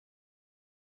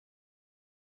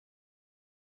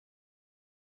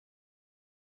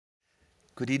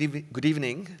Good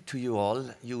evening to you all.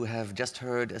 You have just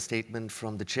heard a statement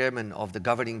from the chairman of the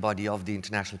governing body of the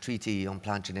International Treaty on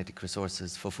Plant Genetic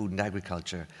Resources for Food and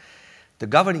Agriculture. The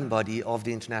governing body of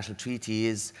the International Treaty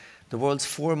is the world's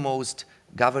foremost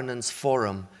governance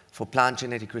forum for plant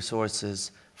genetic resources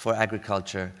for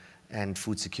agriculture and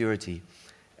food security.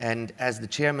 And as the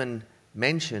chairman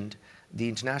mentioned, the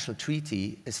International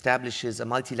Treaty establishes a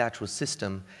multilateral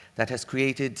system that has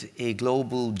created a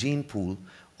global gene pool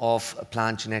of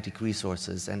plant genetic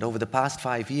resources. And over the past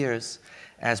 5 years,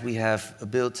 as we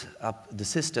have built up the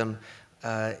system,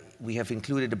 we have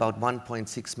included about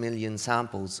 1.6 million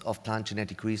samples of plant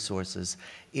genetic resources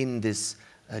in this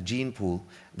gene pool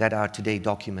that are today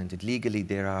documented. Legally,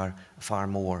 there are far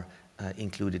more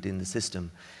included in the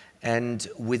system. And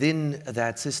within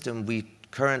that system, we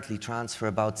currently transfer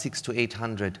about 600 to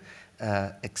 800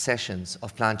 accessions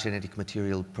of plant genetic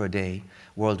material per day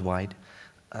worldwide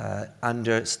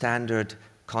under standard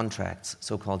contracts,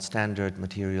 so-called standard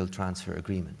material transfer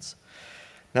agreements.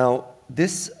 Now,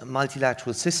 this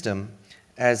multilateral system,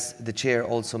 as the chair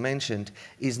also mentioned,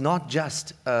 is not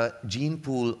just a gene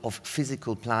pool of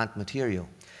physical plant material.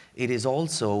 It is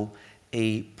also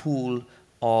a pool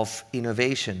of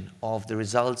innovation, of the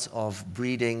results of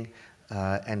breeding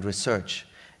and research.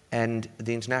 And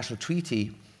the International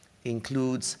Treaty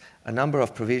includes a number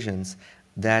of provisions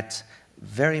that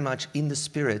very much in the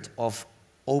spirit of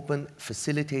open,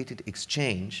 facilitated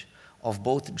exchange of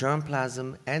both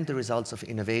germplasm and the results of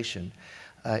innovation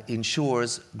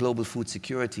ensures global food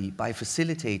security by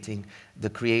facilitating the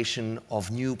creation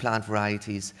of new plant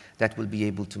varieties that will be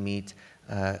able to meet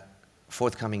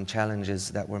forthcoming challenges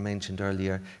that were mentioned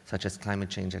earlier, such as climate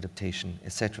change adaptation,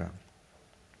 etc.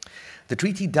 The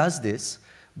treaty does this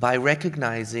by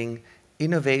recognizing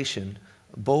innovation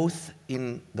both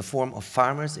in the form of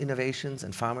farmers' innovations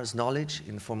and farmers' knowledge,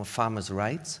 in the form of farmers'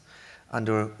 rights,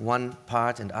 under one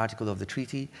part and article of the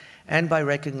treaty, and by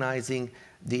recognizing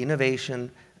the innovation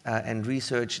and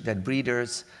research that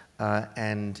breeders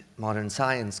and modern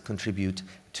science contribute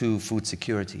to food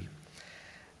security.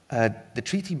 The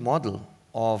treaty model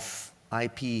of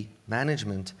IP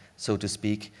management, so to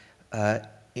speak,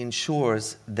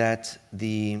 ensures that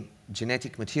the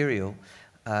genetic material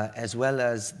as well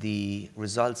as the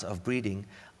results of breeding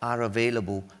are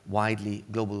available widely,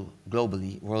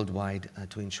 globally, worldwide,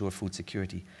 to ensure food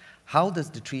security. How does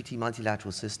the treaty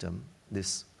multilateral system,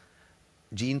 this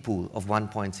gene pool of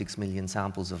 1.6 million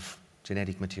samples of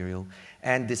genetic material,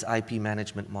 and this IP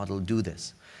management model do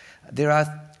this? There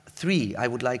are three, I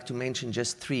would like to mention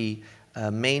just three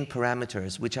main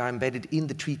parameters which are embedded in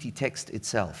the treaty text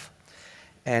itself.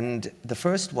 And the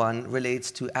first one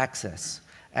relates to access.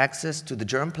 Access to the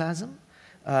germplasm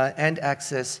and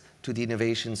access to the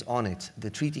innovations on it. The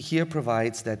treaty here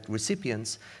provides that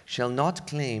recipients shall not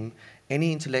claim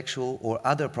any intellectual or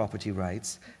other property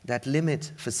rights that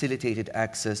limit facilitated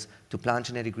access to plant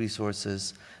genetic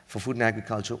resources for food and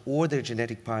agriculture or their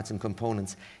genetic parts and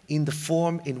components in the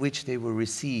form in which they were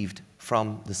received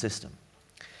from the system.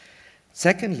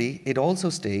 Secondly, it also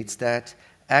states that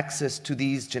access to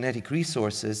these genetic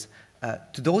resources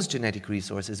to those genetic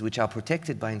resources which are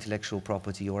protected by intellectual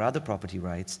property or other property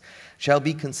rights shall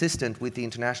be consistent with the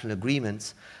international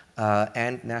agreements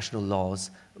and national laws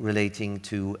relating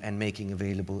to and making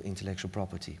available intellectual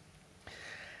property.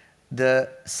 The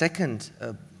second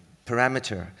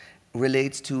parameter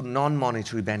relates to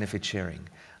non-monetary benefit sharing,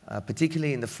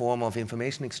 particularly in the form of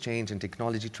information exchange and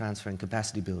technology transfer and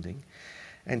capacity building.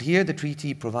 And here the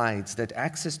treaty provides that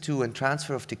access to and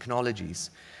transfer of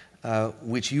technologies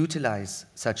which utilize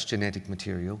such genetic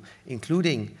material,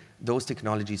 including those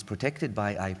technologies protected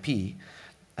by IP,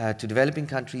 to developing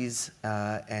countries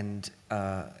and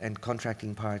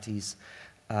contracting parties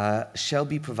shall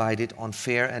be provided on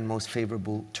fair and most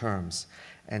favorable terms.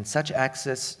 And such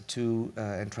access to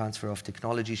and transfer of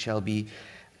technology shall be,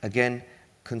 again,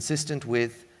 consistent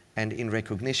with and in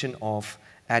recognition of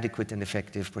adequate and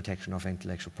effective protection of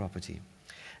intellectual property.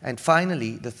 And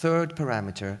finally, the third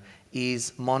parameter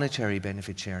is monetary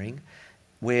benefit sharing,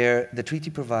 where the treaty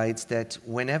provides that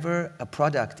whenever a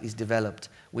product is developed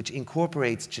which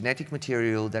incorporates genetic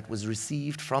material that was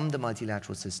received from the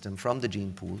multilateral system, from the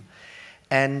gene pool,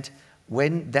 and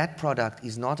when that product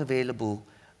is not available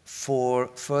for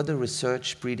further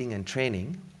research, breeding, and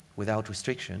training without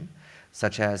restriction,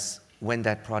 such as when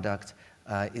that product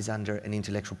is under an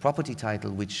intellectual property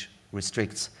title which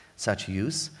restricts such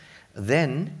use,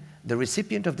 then the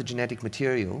recipient of the genetic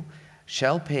material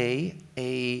shall pay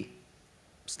a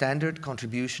standard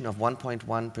contribution of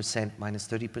 1.1% minus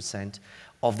 30%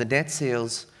 of the net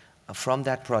sales from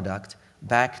that product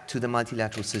back to the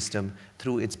multilateral system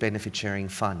through its benefit sharing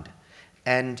fund.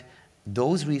 And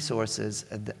those resources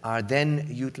are then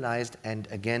utilized and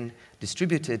again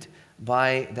distributed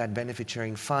by that benefit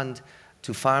sharing fund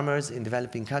to farmers in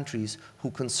developing countries who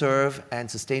conserve and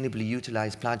sustainably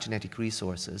utilize plant genetic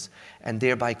resources and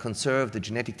thereby conserve the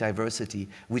genetic diversity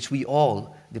which we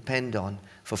all depend on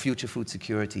for future food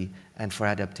security and for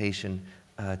adaptation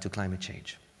to climate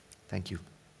change. Thank you.